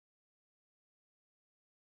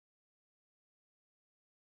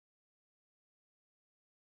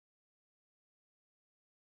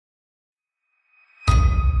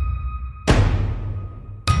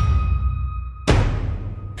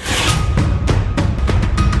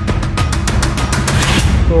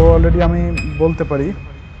তো অলরেডি আমি বলতে পারি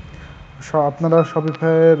আপনারা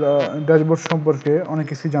শপিফাইয়ের ড্যাশবোর্ড সম্পর্কে অনেক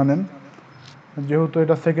কিছু জানেন, যেহেতু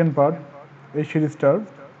এটা সেকেন্ড পার্ট এই সিরিজটার।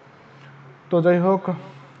 তো যাই হোক,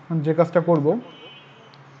 যে কাজটা করব,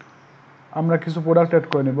 আমরা কিছু প্রোডাক্ট অ্যাড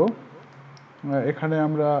করে নেব। এখানে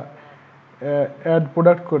আমরা অ্যাড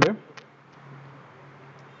প্রোডাক্ট করে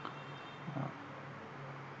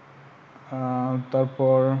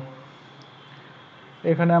তারপর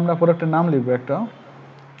এখানে আমরা প্রোডাক্টের নাম লিখব একটা,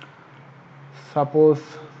 সাপোজ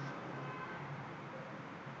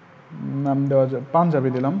নাম দেওয়া যায় পাঞ্জাবি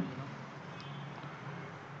দিলাম।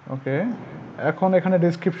 ওকে, এখন এখানে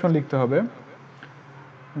ডেসক্রিপশন লিখতে হবে,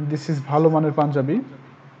 দিস ইজ ভালো মানের পাঞ্জাবি।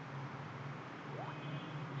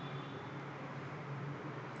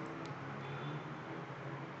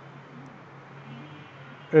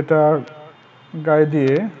 এটা গায়ে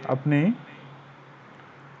দিয়ে আপনি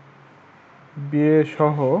বিয়ে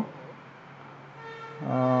সহ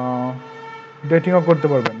ডেটিংও করতে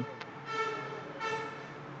পারবেন।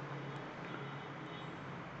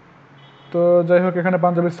 তো যাই হোক, এখানে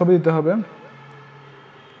পাঞ্জাবির ছবি দিতে হবে।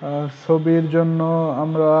 ছবির জন্য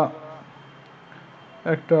আমরা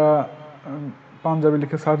একটা পাঞ্জাবি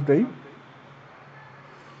লিখে সার্চ দেই।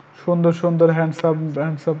 সুন্দর সুন্দর হ্যান্ডসাম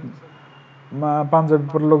পাঞ্জাবি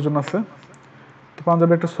পরে লোকজন আছে, তো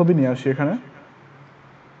পাঞ্জাবি একটা ছবি নিয়ে আসি এখানে।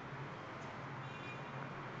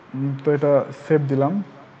 তো এটা সেভ দিলাম।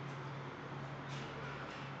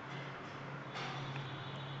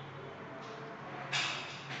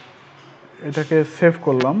 এটাকে সেভ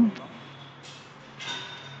করলাম।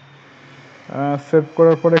 সেভ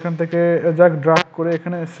করার পর এখান থেকে যাক ড্রাগ করে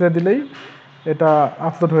এখানে ছেড়ে দিলেই এটা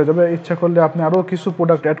আপলোড হয়ে যাবে। ইচ্ছা করলে আপনি আরও কিছু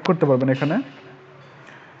প্রোডাক্ট অ্যাড করতে পারবেন।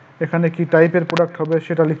 এখানে কি টাইপের প্রোডাক্ট হবে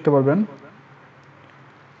সেটা লিখতে পারবেন।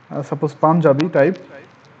 সাপোজ পাঞ্জাবি টাইপ,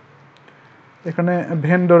 এখানে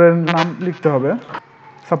ভেন্ডরের নাম লিখতে হবে,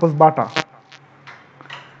 সাপোজ বাটা।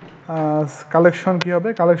 কালেকশন কি হবে,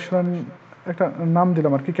 কালেকশন একটা নাম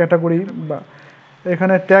দিলাম আর কি, ক্যাটাগরি। বা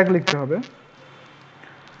এখানে ট্যাগ লিখতে হবে,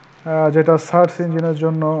 যেটা সার্চ ইঞ্জিনের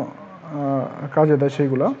জন্য কাজে দেয়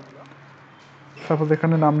সেইগুলা। সাপোজ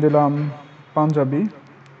এখানে নাম দিলাম পাঞ্জাবি,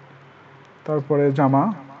 তারপরে জামা,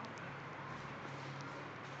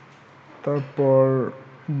 তারপর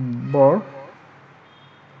বর,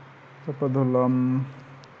 তারপর ধরলাম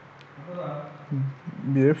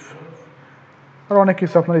বিএফ, আর অনেক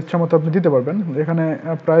কিছু আপনার ইচ্ছা মতো আপনি দিতে পারবেন। এখানে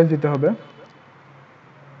প্রাইস দিতে হবে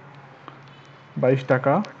 22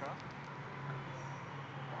 টাকা।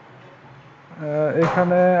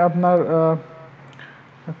 এখানে আপনার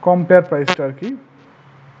কম্পেয়ার প্রাইসটা আর কি,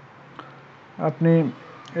 আপনি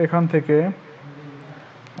এখান থেকে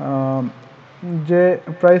যে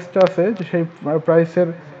প্রাইসটা আছে সেই প্রাইসের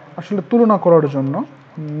আসলে তুলনা করার জন্য,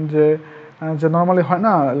 যে যে নর্মালি হয়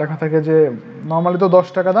না, লেখা থাকে যে নর্মালি তো 10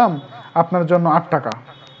 টাকা দাম, আপনার জন্য 8 টাকা,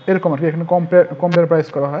 এরকম আর কি। এখানে কম্পেয়ার প্রাইস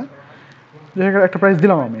করা হয়, যে একটা প্রাইস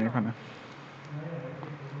দিলাম আমি এখানে।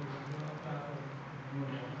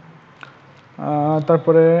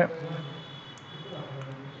 তারপরে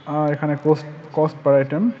এখানে কস্ট পার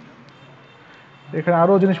আইটেম, এখানে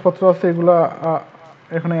আরও জিনিসপত্র আছে, এগুলা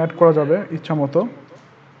এখানে অ্যাড করা যাবে ইচ্ছা মতো।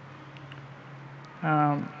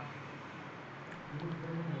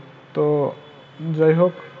 তো যাই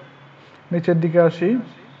হোক, নিচের দিকে আসি।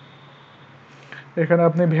 এখানে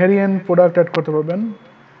আপনি ভ্যারিয়েন্ট প্রোডাক্ট অ্যাড করতে পারবেন,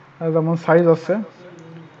 যেমন সাইজ আছে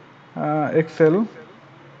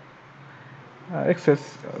এক্সেস,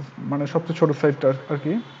 মানে সবচেয়ে ছোটো সাইজটা আর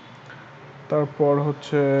কি। তারপর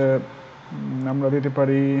হচ্ছে আমরা দিতে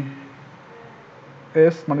পারি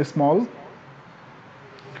এস মানে স্মল,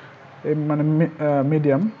 মানে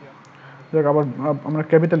মিডিয়াম। দেখ আবার আমরা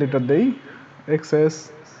ক্যাপিটাল লেটার দেই, এক্সএস,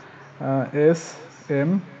 এস,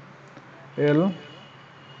 এম, এল,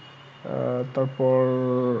 তারপর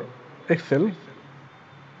এক্সেল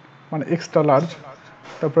মানে এক্সট্রা লার্জ,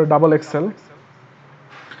 তারপরে ডাবল এক্সেল,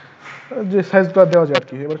 যে সাইজগুলো দেওয়া যায় আর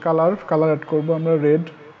কি। এবার কালার অ্যাড করবো আমরা রেড,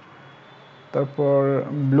 তারপর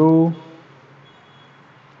ব্লু,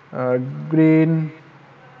 গ্রিন,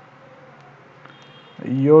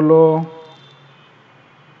 ইয়েলো,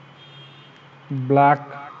 ব্ল্যাক,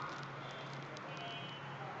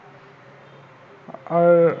 আর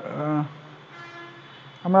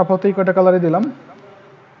আমরা প্রত্যেক কয়টা কালারই দিলাম।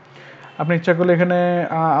 আপনি ইচ্ছা করলে এখানে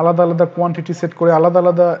আলাদা আলাদা কোয়ান্টিটি সেট করে আলাদা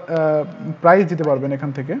আলাদা প্রাইস দিতে পারবেন।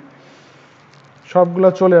 এখান থেকে সবগুলো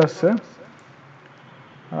চলে আসছে।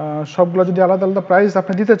 সবগুলো যদি আলাদা আলাদা প্রাইস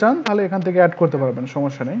আপনি দিতে চান, তাহলে এখান থেকে অ্যাড করতে পারবেন,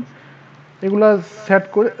 সমস্যা নেই। এগুলা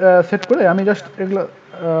সেট করে আমি জাস্ট এগুলো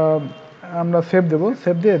আমরা সেভ দেবো।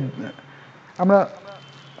 সেভ দিয়ে আমরা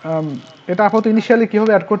এটা আপাতত ইনিশিয়ালি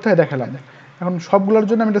কীভাবে অ্যাড করতে হয় দেখালাম। এখন সবগুলোর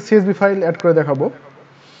জন্য আমি একটা CSV ফাইল অ্যাড করে দেখাবো।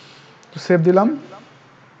 তো সেভ দিলাম,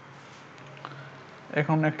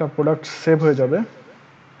 এখন একটা প্রোডাক্ট সেভ হয়ে যাবে।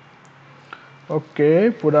 ওকে,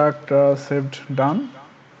 প্রোডাক্ট সেভড, ডান,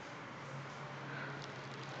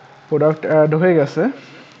 প্রোডাক্ট অ্যাড হয়ে গেছে।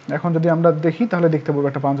 এখন যদি আমরা দেখি তাহলে দেখতে পাবো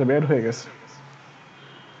একটা পাঞ্জাবি অ্যাড হয়ে গেছে।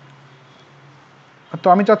 তো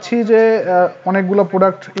আমি চাচ্ছি যে অনেকগুলো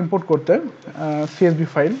প্রোডাক্ট ইম্পোর্ট করতে সিএসভি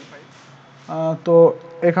ফাইল। তো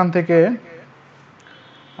এখান থেকে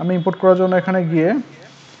আমি ইম্পোর্ট করার জন্য এখানে গিয়ে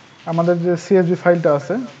আমাদের যে সিএসভি ফাইলটা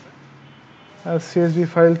আছে, সিএসভি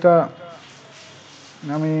ফাইলটা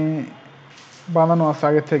আমি বানানো আছে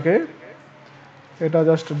আগে থেকে, এটা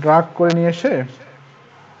জাস্ট ড্রাগ করে নিয়ে এসে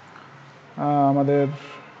আমাদের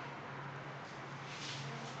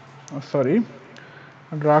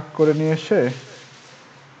ড্রাগ করে নিয়ে এসে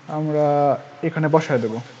আমরা এখানে বসায়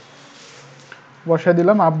দেব। বসায়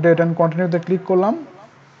দিলাম, আপডেট অ্যান্ড কন্টিনিউতে ক্লিক করলাম।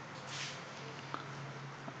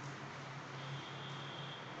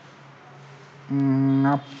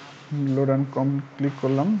 লোড অ্যান্ড কম ক্লিক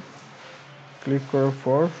করলাম। ক্লিক করার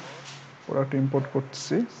পর প্রোডাক্ট ইম্পোর্ট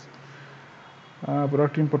করছি।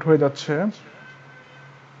 প্রোডাক্ট ইম্পোর্ট হয়ে যাচ্ছে,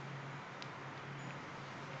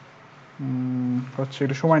 হচ্ছে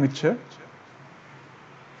একটু সময় নিচ্ছে।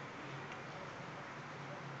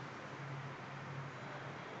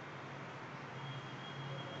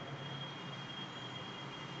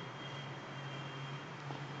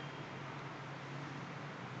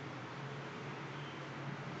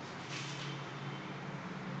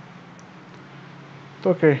 তো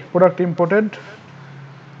ওকে, প্রোডাক্ট ইম্পোর্টেড,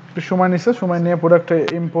 একটু সময় নিচ্ছে, সময় নিয়ে প্রোডাক্ট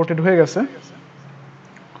ইম্পোর্টেড হয়ে গেছে।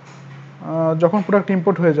 যখন প্রোডাক্ট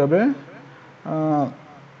ইম্পোর্ট হয়ে যাবে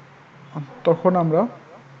তখন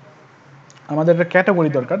আমাদের একটা ক্যাটাগরি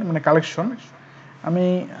দরকার, মানে কালেকশন। আমি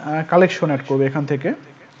কালেকশন অ্যাড করবো এখান থেকে।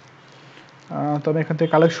 তো আমি এখান থেকে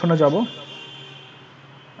কালেকশনে যাব।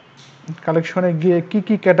 কালেকশনে গিয়ে কি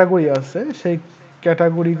কি ক্যাটাগরি আছে সেই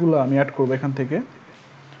ক্যাটাগরিগুলো আমি অ্যাড করবো এখান থেকে।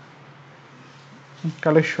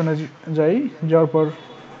 কালেকশনে যাই, যাওয়ার পর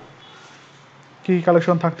কি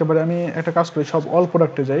কালেকশন থাকতে পারে, আমি একটা কাজ করি, সব অল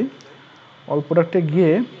প্রোডাক্টে যাই। অল প্রোডাক্টে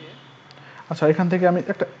গিয়ে আচ্ছা এখান থেকে আমি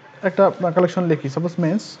একটা কালেকশন লিখি, সাপোজ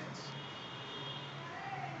মেন্স।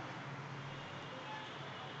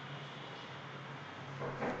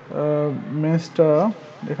 মেন্সটা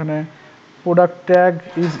এখানে প্রোডাক্ট ট্যাগ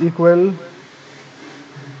ইজ ইকুয়াল,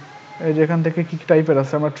 এই যে এখান থেকে কি টাইপের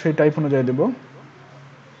আছে আমরা সেই টাইপ অনুযায়ী দেবো।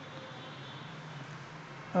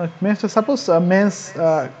 মেন্সটা সাপোজ মেন্স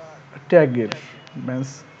ট্যাগের, men's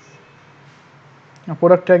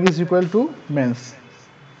product tag is equal to men's,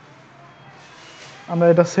 আমরা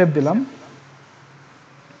এটা সেভ দিলাম।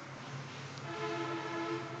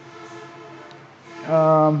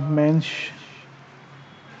 মেন্স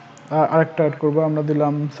আরেকটা অ্যাড করবো, আমরা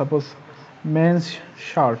দিলাম suppose men's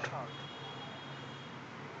shirt,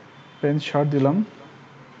 men's shirt দিলাম।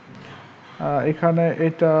 এখানে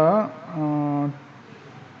এটা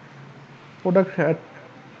product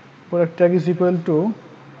tag is equal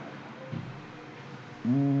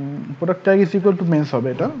to men's হবে,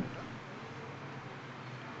 এটা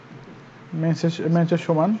মেন্সের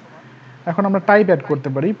সমান। এখন আমরা টাইপ অ্যাড করতে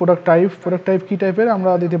পারি, প্রোডাক্ট টাইপ কি টাইপের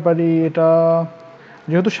আমরা দিতে পারি, এটা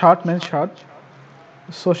যেহেতু শার্ট, মেন্স শার্ট,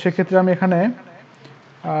 সো সেক্ষেত্রে আমি এখানে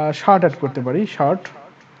শার্ট অ্যাড করতে পারি, shirt,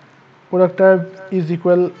 product type is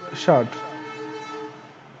equal shirt.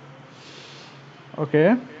 ওকে,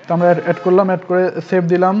 তো আমরা অ্যাড করলাম, অ্যাড করে সেভ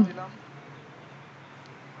দিলাম।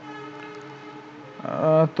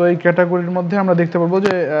 তো এই ক্যাটাগরির মধ্যে আমরা দেখতে পারবো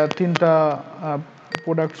যে তিনটা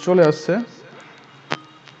প্রোডাক্ট চলে আসছে।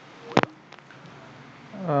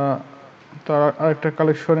 তার আরেকটা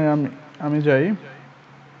কালেকশনে আমি যাই,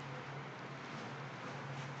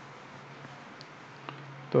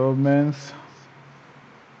 তো মেন্স,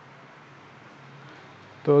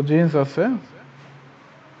 তো জিন্স আছে,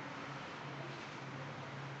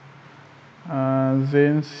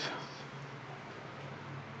 jeans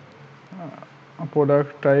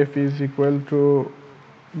product type is equal to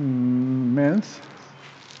men's,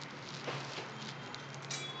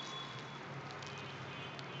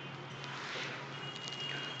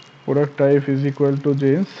 product type is equal to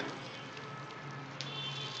jeans,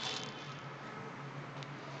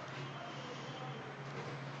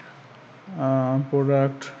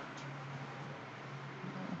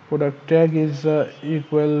 product tag is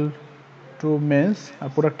equal to men's,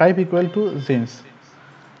 product type equal to jeans।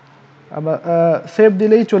 আবার সেভ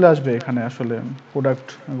দিলেই চলে আসবে এখানে আসলে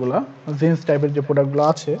প্রোডাক্টগুলা, জিন্স টাইপের যে প্রোডাক্টগুলো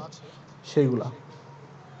আছে সেইগুলা।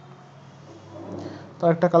 তো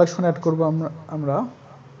একটা কালেকশন অ্যাড করবো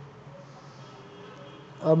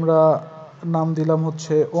আমরা নাম দিলাম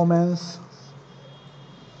হচ্ছে women's,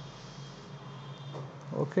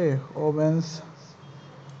 okay,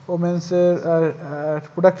 ওমেন্সের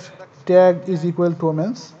product tag is equal to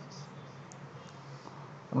women's,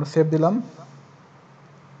 আমরা সেভ দিলাম।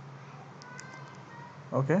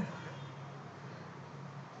 ওকে,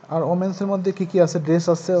 আর ওমেন্সের মধ্যে কি কি আছে, ড্রেস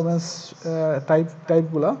আছে, ওমেন্স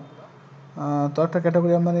টাইপগুলা। তো একটা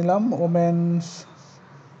ক্যাটাগরি আমরা নিলাম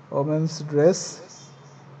ওমেন্স ড্রেস।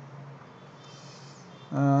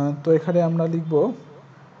 তো এখানে আমরা লিখব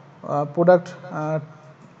প্রোডাক্ট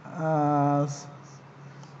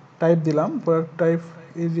টাইপ দিলাম, product type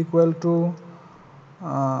is equal to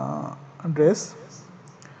dress,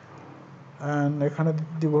 and এখানে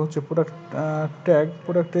দিব হচ্ছে প্রোডাক্ট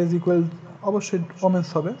প্রোডাক্ট ইজ ইকুয়াল, অবশ্যই ওমেন্স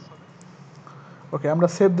হবে। ওকে, আমরা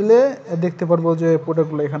সেভ দিলে দেখতে পারবো যে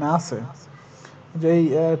প্রোডাক্টগুলো এখানে আছে, যে এই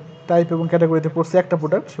টাইপ এবং ক্যাটাগরিতে পড়ছে একটা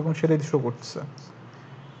প্রোডাক্ট এবং সেটাই শো করছে।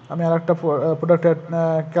 আমি আর একটা প্রোডাক্ট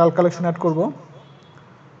কালেকশন অ্যাড করব,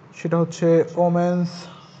 সেটা হচ্ছে ওমেন্স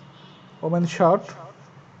শার্ট।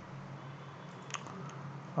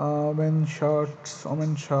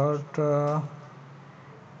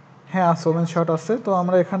 হ্যাঁ আছে, ওমেন্স শার্ট আছে। তো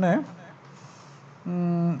আমরা এখানে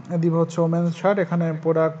দিব হচ্ছে ওমেন্স শার্ট, এখানে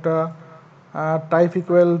product type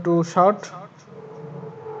equal to shirt,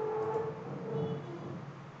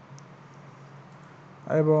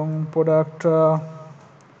 এবং product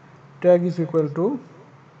tag is equal to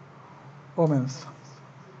women's.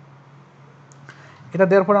 এটা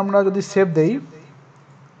দেওয়ার পর আমরা যদি সেভ দেই,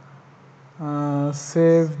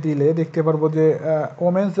 সেভ দিলে দেখতে পারবো যে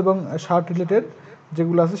ওমেন্স এবং শার্ট রিলেটেড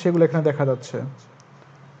যেগুলো আছে সেগুলো এখানে দেখা যাচ্ছে।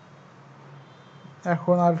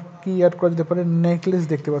 এখন আর কি অ্যাড করা যেতে পারে, নেকলেস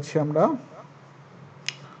দেখতে পাচ্ছি আমরা,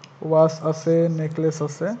 ওয়াচ আছে, নেকলেস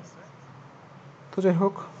আছে। তো যাই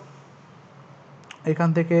হোক, এখান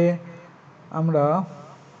থেকে আমরা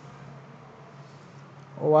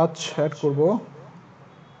ওয়াচ অ্যাড করব।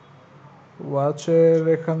 ওয়াচের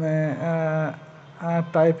এখানে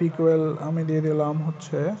টাইপ ইকুয়াল আমি দিয়ে দিলাম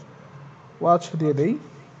হচ্ছে ওয়াচ দিয়ে দেই।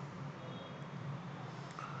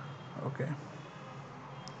 ওকে,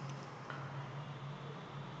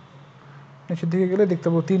 নিচের দিকে গেলে দেখতে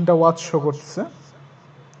পাবো 3টা ওয়াচ শো করতেছে।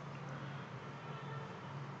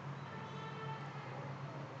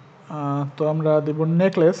 তো আমরা দেব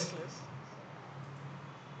নেকলেস।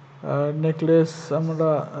 নেকলেস আমরা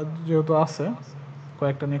যেহেতু আছে,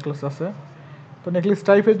 কয়েকটা নেকলেস আছে, তো নেকলেস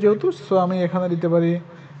টাইপের যেহেতু, সো আমি এখানে দিতে পারি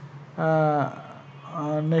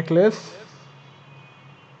necklace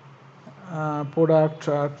product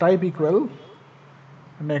type equal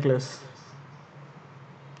necklace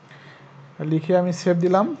লিখে আমি সেভ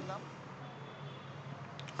দিলাম।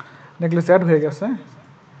 নেকলেস অ্যাড হয়ে গেছে।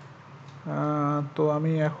 তো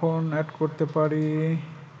আমি এখন অ্যাড করতে পারি,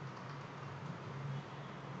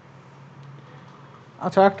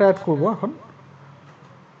 আচ্ছা একটা অ্যাড করবো এখন,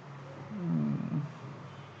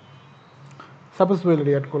 সাপোজ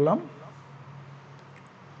জুয়েলারি অ্যাড করলাম।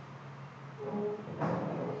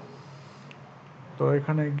 তো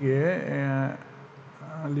এখানে গিয়ে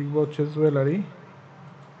লিখবো হচ্ছে জুয়েলারি।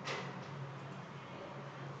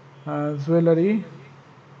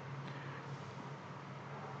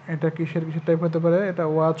 এটা কিসের টাইপ হতে পারে, এটা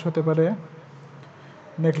ওয়াচ হতে পারে,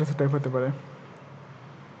 নেকলেসের টাইপ হতে পারে।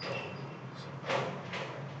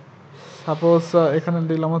 সাপোজ এখানে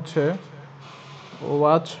দিলাম হচ্ছে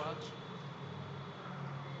ওয়াচ,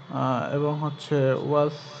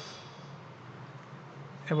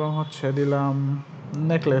 এবং হচ্ছে দিলাম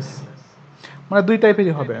নেকলেস, মানে 2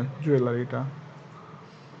 টাইপেরই হবে জুয়েলারিটা।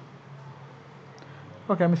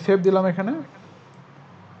 ওকে, আমি সেভ দিলাম। এখানে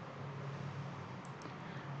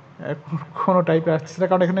কোনো টাইপে আসছে না,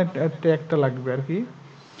 কারণ এখানে ট্যাগটা লাগবে আর কি,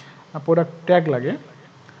 প্রোডাক্ট ট্যাগ লাগে।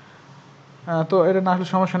 তো এটা না আসলে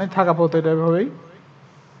সমস্যা নেই, থাকা পথে এটা এভাবেই।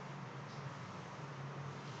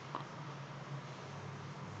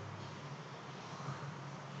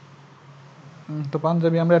 তো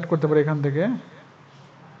পাঞ্জাবি আমরা অ্যাড করতে পারি এখান থেকে,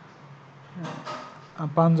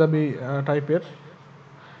 পাঞ্জাবি টাইপের,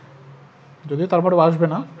 যদিও তারপরেও আসবে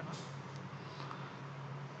না।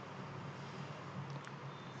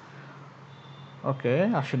 ওকে,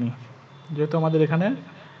 আসেনি, যেহেতু আমাদের এখানে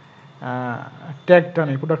ট্যাগটা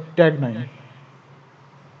নেই, প্রোডাক্ট ট্যাগ নাই।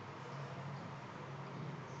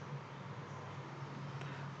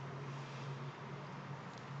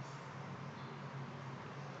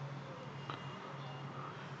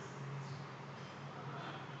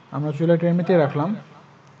 আমরা জুয়েলারিটা এমনিতেই রাখলাম,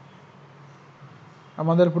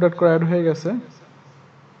 আমাদের প্রোডাক্ট অ্যাড হয়ে গেছে।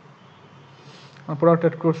 প্রোডাক্ট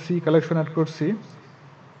অ্যাড করছি, কালেকশন অ্যাড করছি।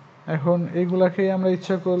 এখন এইগুলাকে আমরা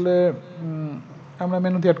ইচ্ছা করলে আমরা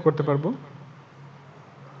মেনুতে অ্যাড করতে পারবো।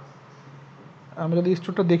 আমরা যদি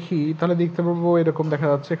স্টোরটা দেখি তাহলে দেখতে পারবো এরকম দেখা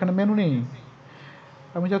যাচ্ছে, এখানে মেনু নেই,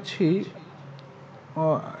 আমি চাচ্ছি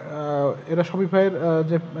এরা শপিফাইয়ের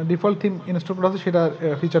যে ডিফল্ট থিম ইনস্টল করা আছে সেটা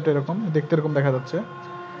ফিচারটা এরকম দেখতে এরকম দেখা যাচ্ছে।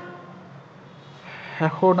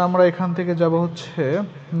 এখন আমরা এখান থেকে যাব হচ্ছে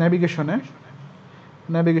ন্যাভিগেশনে।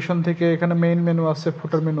 ন্যাভিগেশন থেকে এখানে মেইন মেনু আছে,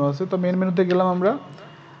 ফুটার মেনু আছে। তো মেইন মেনুতে গেলাম আমরা,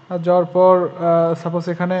 যাওয়ার পর সাপোজ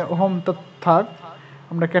এখানে হোমটা থাক,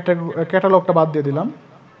 আমরা ক্যাটালগটা বাদ দিয়ে দিলাম,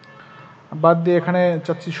 বাদ দিয়ে এখানে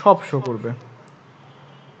চাচ্ছি সব শো করবে।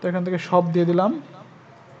 তো এখান থেকে সব দিয়ে দিলাম।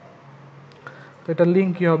 তো এটা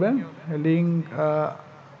লিঙ্ক কী হবে, লিঙ্ক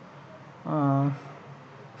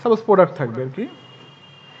সাপোজ প্রোডাক্ট থাকবে আর কি।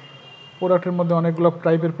 প্রোডাক্টের মধ্যে অনেকগুলো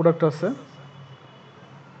টাইপের প্রোডাক্ট আছে।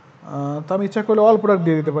 তো আমি ইচ্ছা করলে অল প্রোডাক্ট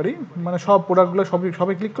দিয়ে দিতে পারি, মানে সব প্রোডাক্টগুলো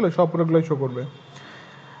সবে ক্লিক করলে সব প্রোডাক্টগুলোই শো করবে।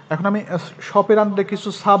 এখন আমি শপের আন্ডারে কিছু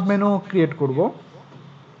সাব মেনু ক্রিয়েট করব।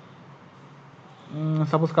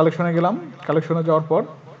 সাপোজ কালেকশনে গেলাম, কালেকশনে যাওয়ার পর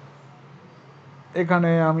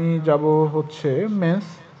এখানে আমি যাব হচ্ছে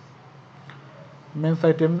মেন্স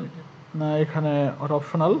আইটেম, এখানে ওটা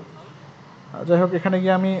অপশনাল। যাই হোক, এখানে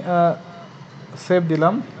গিয়ে আমি সেভ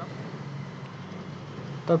দিলাম।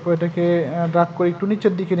 তারপর এটাকে ড্রাগ করে একটু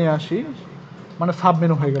নিচের দিকে নিয়ে আসি, মানে সাব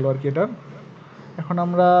মেনু হয়ে গেল আর কি এটার। এখন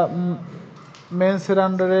আমরা মেন্সের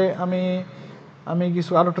আন্ডারে আমি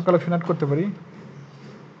কিছু আরও একটা কালেকশন অ্যাড করতে পারি।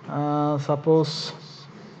 সাপোজ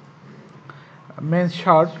মেন্স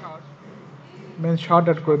শার্ট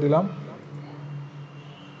অ্যাড করে দিলাম।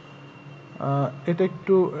 এটা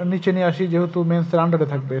একটু নিচে নিয়ে আসি যেহেতু মেন্সের আন্ডারে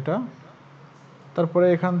থাকবে এটা। তারপরে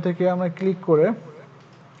এখান থেকে আমরা ক্লিক করে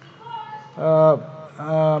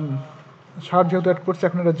শার্ট যেহেতু অ্যাড করছি,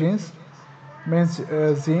 এখন এটা মেন্স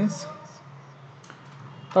জিন্স।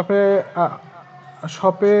 তারপরে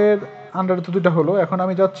শপের আন্ডারে তো দুইটা হলো। এখন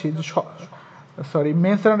আমি যাচ্ছি যে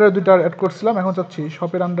মেন্সের আন্ডারে দুইটা অ্যাড করছিলাম, এখন যাচ্ছি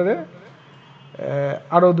শপের আন্ডারে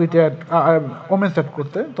আরও দুইটা ওমেন্স অ্যাড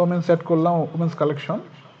করতে। তো ওমেন্স অ্যাড করলাম, ওমেন্স কালেকশন।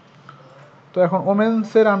 তো এখন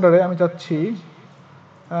ওমেন্সের আন্ডারে আমি চাচ্ছি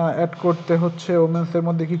অ্যাড করতে হচ্ছে, ওমেন্সের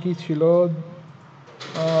মধ্যে কী ছিল,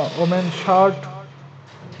 ওমেন শার্ট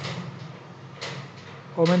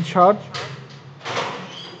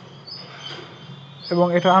এবং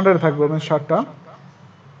এটা আন্ডারে থাকবে ওমেন শার্টটা,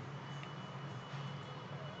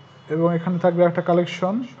 এবং এখানে থাকবে একটা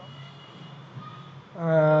কালেকশন,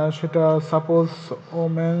 সেটা সাপোজ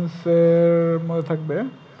ওমেন্সের মধ্যে থাকবে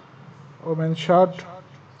ওমেন শার্ট।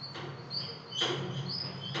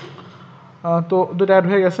 তো দুটো অ্যাড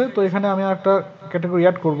হয়ে গেছে। তো এখানে আমি একটা ক্যাটাগরি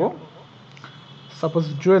অ্যাড করব, সাপোজ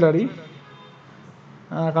জুয়েলারি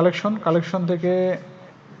কালেকশন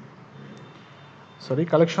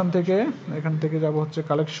থেকে এখান থেকে যাব হচ্ছে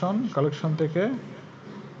কালেকশন থেকে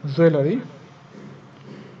জুয়েলারি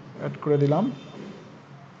অ্যাড করে দিলাম।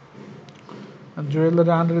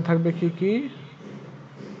 জুয়েলারি আন্ডারে থাকবে কি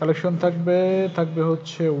কালেকশন থাকবে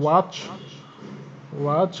হচ্ছে ওয়াচ।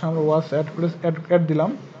 আমরা ওয়াচ অ্যাড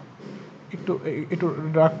দিলাম। একটু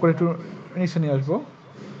ড্রাগ করে একটু নিচে নিয়ে আসবো।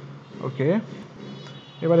 ওকে,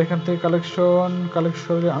 এবার এখান থেকে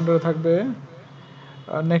কালেকশনের আন্ডারে থাকবে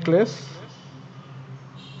নেকলেস।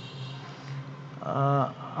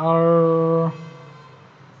 আর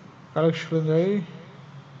কালেকশন যাই,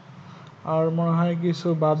 আর মনে হয় কিছু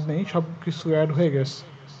বাদ নেই, সব কিছু অ্যাড হয়ে গেছে,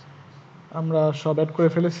 আমরা সব অ্যাড করে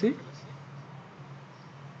ফেলেছি।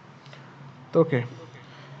 তো ওকে,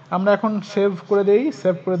 আমরা এখন সেভ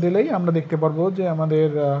করে দিলেই আমরা দেখতে পারবো যে আমাদের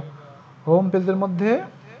হোম পেজের মধ্যে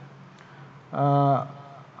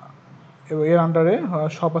এর আন্ডারে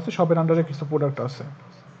শপ আছে, শপের আন্ডারে কিছু প্রোডাক্ট আছে।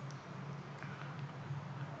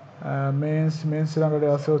 মেন্সের আন্ডারে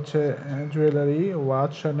আছে হচ্ছে জুয়েলারি,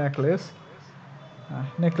 ওয়াচ,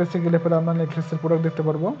 নেকলেসে গেলে পরে আমরা নেকলেসের প্রোডাক্ট দেখতে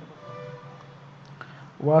পারবো,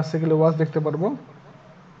 ওয়াচে গেলে ওয়াচ দেখতে পারবো।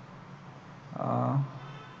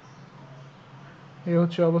 এই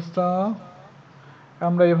হচ্ছে অবস্থা।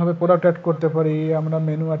 আমরা এভাবে প্রোডাক্ট অ্যাড করতে পারি, আমরা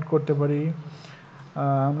মেনু অ্যাড করতে পারি,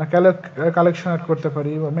 আমরা কালেকশন অ্যাড করতে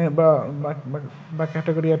পারি, বা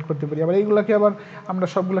ক্যাটাগরি অ্যাড করতে পারি। আবার এইগুলোকে আমরা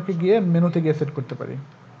সবগুলোকে গিয়ে মেনুতে গিয়ে সেট করতে পারি।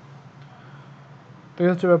 তো এই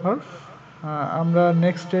হচ্ছে ব্যাপার। আমরা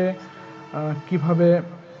নেক্সটে কীভাবে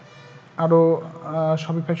আরও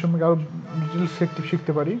শপিফাই সম্পর্কে আরও ডিটেলস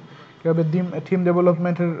শিখতে পারি, কীভাবে থিম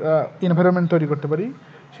ডেভেলপমেন্টের এনভায়রনমেন্ট তৈরি করতে পারি,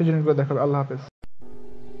 সেই জিনিসগুলো দেখাবে। আল্লাহ হাফেজ।